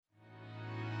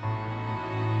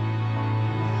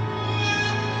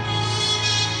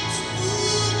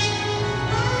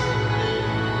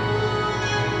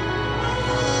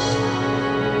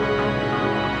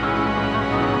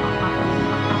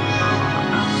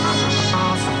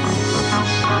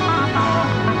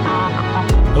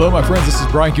Hello, my friends. This is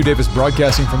Brian Q. Davis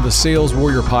broadcasting from the Sales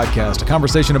Warrior Podcast, a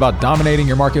conversation about dominating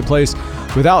your marketplace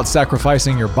without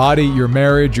sacrificing your body, your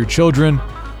marriage, your children,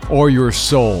 or your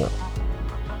soul.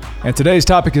 And today's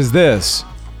topic is this.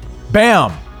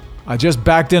 Bam! I just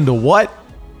backed into what?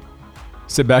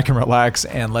 Sit back and relax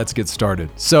and let's get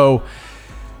started. So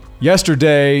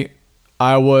yesterday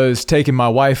I was taking my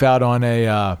wife out on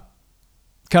a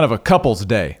kind of a couples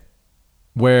day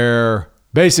where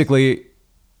basically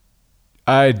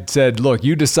I said, look,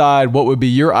 you decide what would be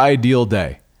your ideal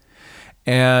day.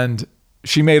 And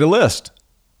she made a list,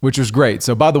 which was great.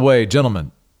 So by the way,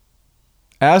 gentlemen,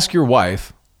 ask your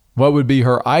wife what would be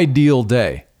her ideal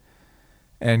day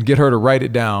and get her to write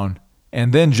it down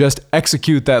and then just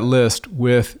execute that list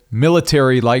with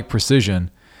military-like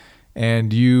precision,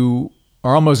 and you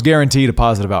are almost guaranteed a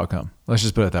positive outcome. Let's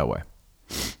just put it that way.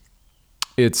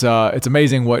 It's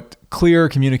amazing what clear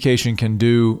communication can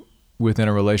do within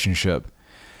a relationship.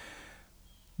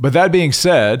 But that being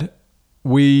said,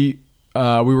 we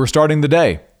were starting the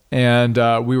day, and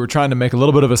we were trying to make a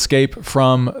little bit of escape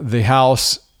from the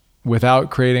house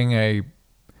without creating a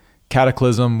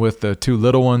cataclysm with the two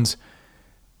little ones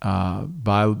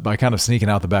by kind of sneaking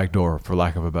out the back door, for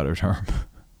lack of a better term.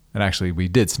 And actually, we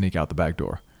did sneak out the back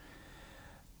door.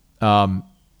 And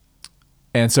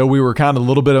so we were kind of a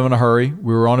little bit of in a hurry.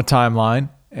 We were on a timeline,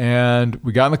 and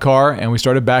we got in the car and we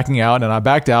started backing out, and I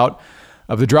backed out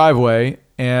of the driveway.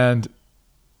 And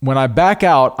when I back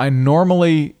out, I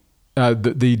normally,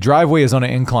 the driveway is on an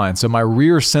incline. So my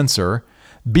rear sensor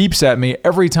beeps at me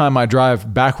every time I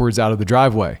drive backwards out of the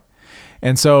driveway.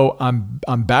 And so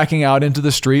I'm backing out into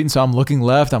the street. And so I'm looking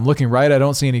left, I'm looking right. I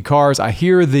don't see any cars. I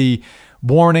hear the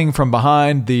warning from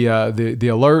behind, the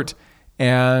alert.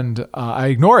 And I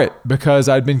ignore it because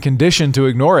I'd been conditioned to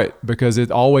ignore it because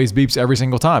it always beeps every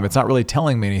single time. It's not really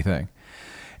telling me anything.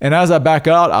 And as I back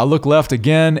out, I look left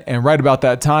again, and right about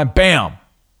that time, bam,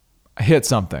 I hit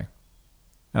something.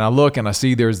 And I look and I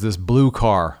see there's this blue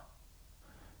car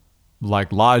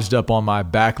like lodged up on my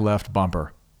back left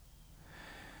bumper.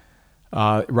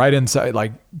 Right inside,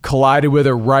 like collided with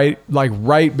it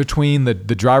right between the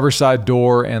driver's side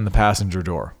door and the passenger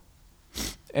door.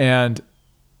 And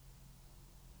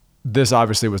this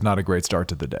obviously was not a great start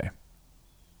to the day.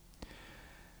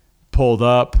 Pulled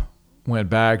up, went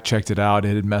back, checked it out.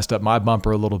 It had messed up my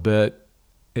bumper a little bit.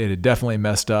 It had definitely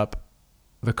messed up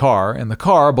the car, and the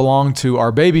car belonged to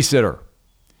our babysitter.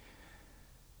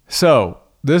 So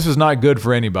this was not good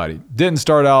for anybody. Didn't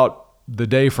start out the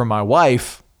day for my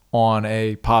wife on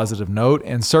a positive note,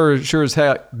 and sure as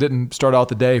heck didn't start out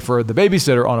the day for the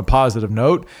babysitter on a positive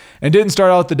note, and didn't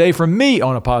start out the day for me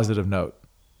on a positive note.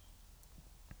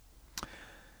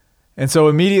 And so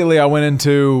immediately I went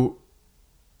into,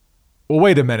 well,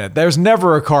 wait a minute. There's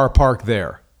never a car parked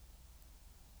there.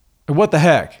 What the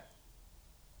heck?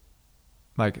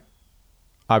 Like,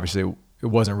 obviously, it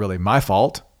wasn't really my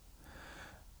fault.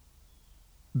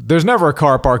 There's never a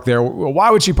car parked there.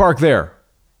 Why would she park there?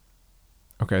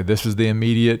 Okay, this is the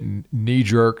immediate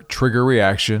knee-jerk trigger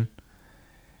reaction.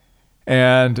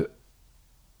 And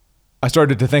I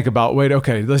started to think about, wait,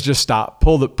 okay, let's just stop.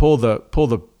 Pull the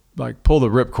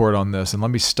ripcord on this and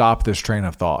let me stop this train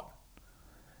of thought.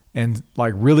 And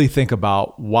like really think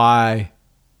about why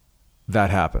that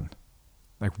happened.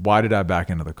 Like, why did I back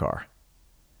into the car?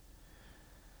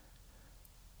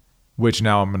 Which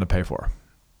now I'm going to pay for.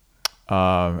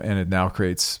 And it now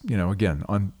creates, again,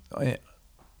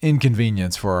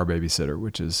 inconvenience for our babysitter,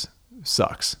 which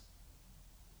sucks.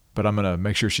 But I'm going to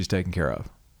make sure she's taken care of.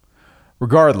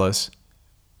 Regardless,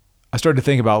 I started to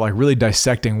think about like really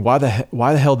dissecting why the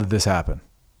hell did this happen?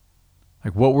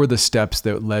 Like, what were the steps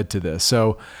that led to this?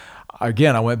 So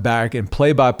again, I went back and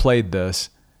play-by-played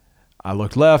this. I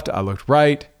looked left, I looked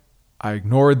right. I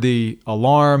ignored the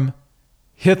alarm,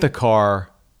 hit the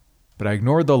car, but I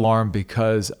ignored the alarm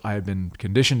because I had been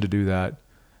conditioned to do that.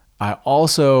 I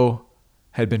also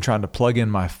had been trying to plug in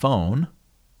my phone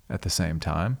at the same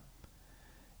time.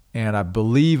 And I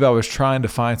believe I was trying to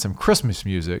find some Christmas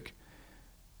music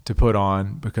to put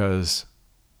on because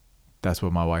that's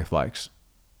what my wife likes,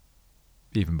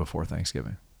 even before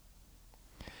Thanksgiving.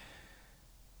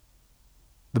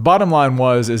 The bottom line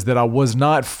is that I was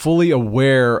not fully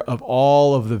aware of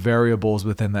all of the variables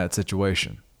within that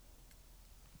situation.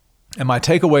 And my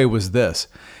takeaway was this,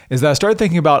 is that I started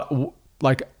thinking about,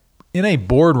 like, in a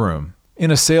boardroom,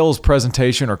 in a sales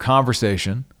presentation or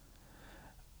conversation,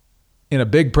 in a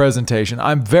big presentation,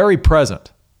 I'm very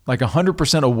present, like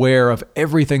 100% aware of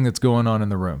everything that's going on in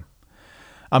the room.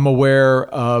 I'm aware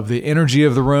of the energy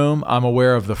of the room. I'm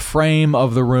aware of the frame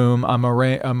of the room. I'm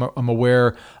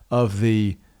aware of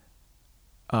the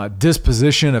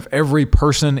disposition of every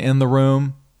person in the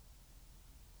room,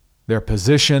 their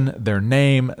position, their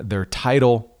name, their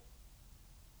title,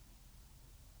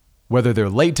 whether they're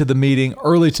late to the meeting,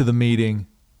 early to the meeting,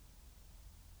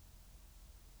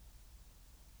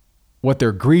 what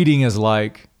their greeting is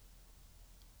like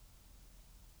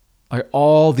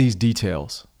all these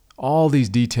details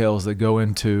that go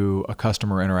into a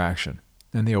customer interaction,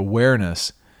 and the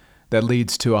awareness that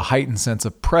leads to a heightened sense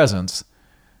of presence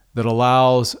that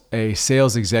allows a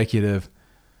sales executive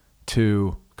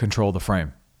to control the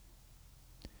frame.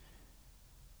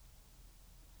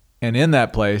 And in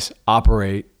that place,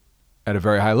 operate at a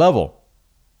very high level.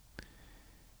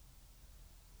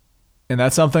 And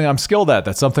that's something I'm skilled at.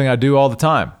 That's something I do all the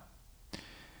time.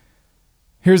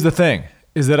 Here's the thing,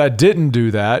 is that I didn't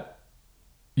do that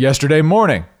yesterday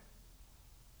morning.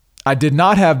 I did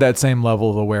not have that same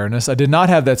level of awareness. I did not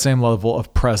have that same level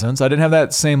of presence. I didn't have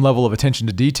that same level of attention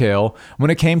to detail when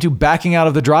it came to backing out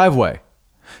of the driveway.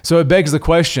 So it begs the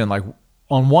question, like,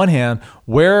 on one hand,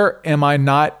 where am I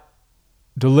not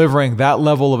delivering that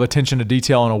level of attention to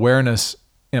detail and awareness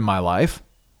in my life?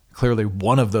 Clearly,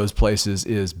 one of those places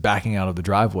is backing out of the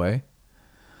driveway.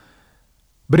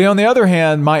 But on the other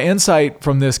hand, my insight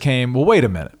from this came, well, wait a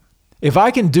minute. If I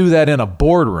can do that in a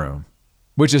boardroom,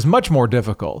 which is much more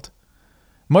difficult,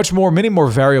 many more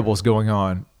variables going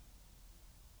on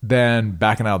than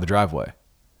backing out of the driveway.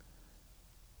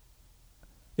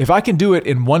 If I can do it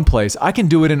in one place, I can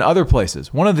do it in other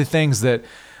places. One of the things that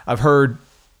I've heard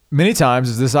many times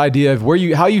is this idea of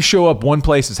how you show up one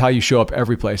place is how you show up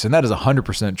every place. And that is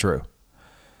 100% true.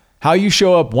 How you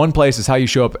show up one place is how you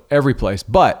show up every place.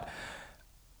 But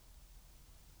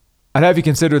I'd have you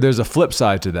consider there's a flip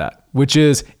side to that, which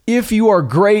is if you are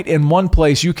great in one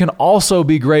place, you can also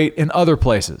be great in other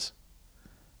places.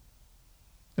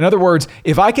 In other words,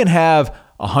 if I can have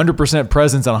 100%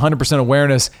 presence and 100%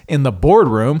 awareness in the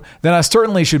boardroom, then I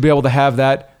certainly should be able to have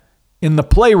that in the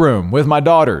playroom with my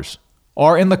daughters,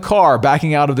 or in the car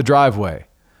backing out of the driveway,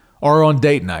 or on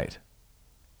date night.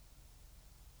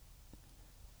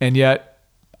 And yet,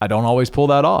 I don't always pull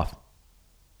that off.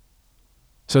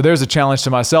 So there's a challenge to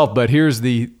myself, but here's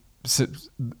the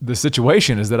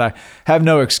situation is that I have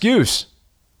no excuse.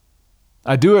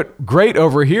 I do it great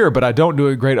over here, but I don't do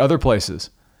it great other places.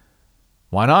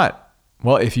 Why not?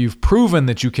 Well, if you've proven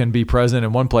that you can be present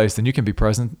in one place, then you can be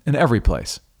present in every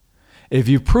place. If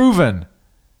you've proven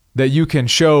that you can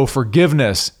show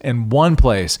forgiveness in one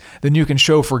place, then you can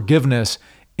show forgiveness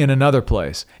in another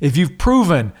place. If you've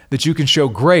proven that you can show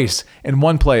grace in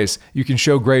one place, you can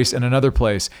show grace in another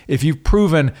place. If you've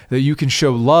proven that you can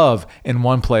show love in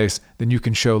one place, then you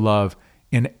can show love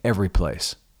in every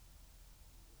place.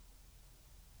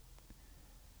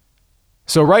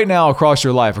 So right now, across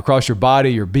your life, across your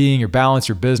body, your being, your balance,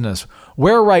 your business,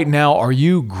 where right now are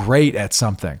you great at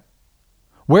something?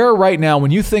 Where right now,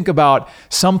 when you think about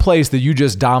some place that you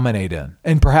just dominate in,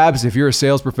 and perhaps if you're a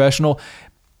sales professional,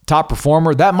 top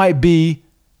performer, that might be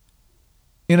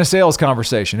in a sales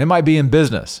conversation. It might be in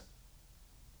business.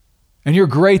 And you're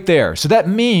great there. So that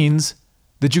means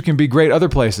that you can be great other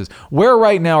places. Where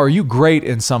right now are you great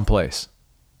in some place?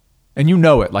 And you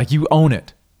know it, like you own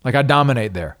it, like I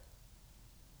dominate there.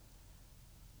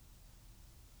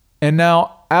 And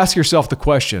now ask yourself the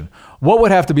question, what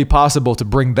would have to be possible to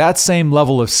bring that same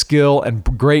level of skill and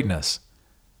greatness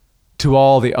to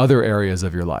all the other areas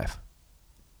of your life?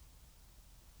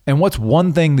 And what's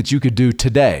one thing that you could do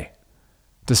today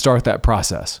to start that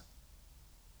process?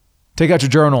 Take out your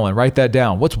journal and write that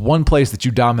down. What's one place that you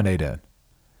dominate in?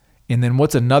 And then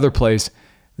what's another place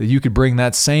that you could bring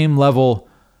that same level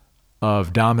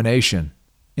of domination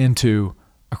into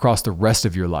across the rest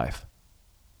of your life?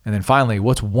 And then finally,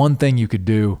 what's one thing you could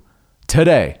do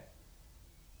today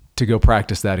to go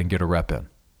practice that and get a rep in?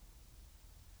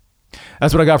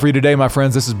 That's what I got for you today, my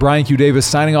friends. This is Brian Q. Davis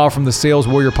signing off from the Sales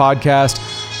Warrior Podcast,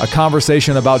 a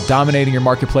conversation about dominating your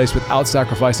marketplace without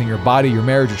sacrificing your body, your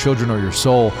marriage, your children, or your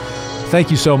soul. Thank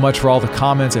you so much for all the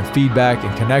comments and feedback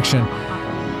and connection.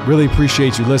 Really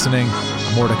appreciate you listening.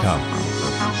 More to come.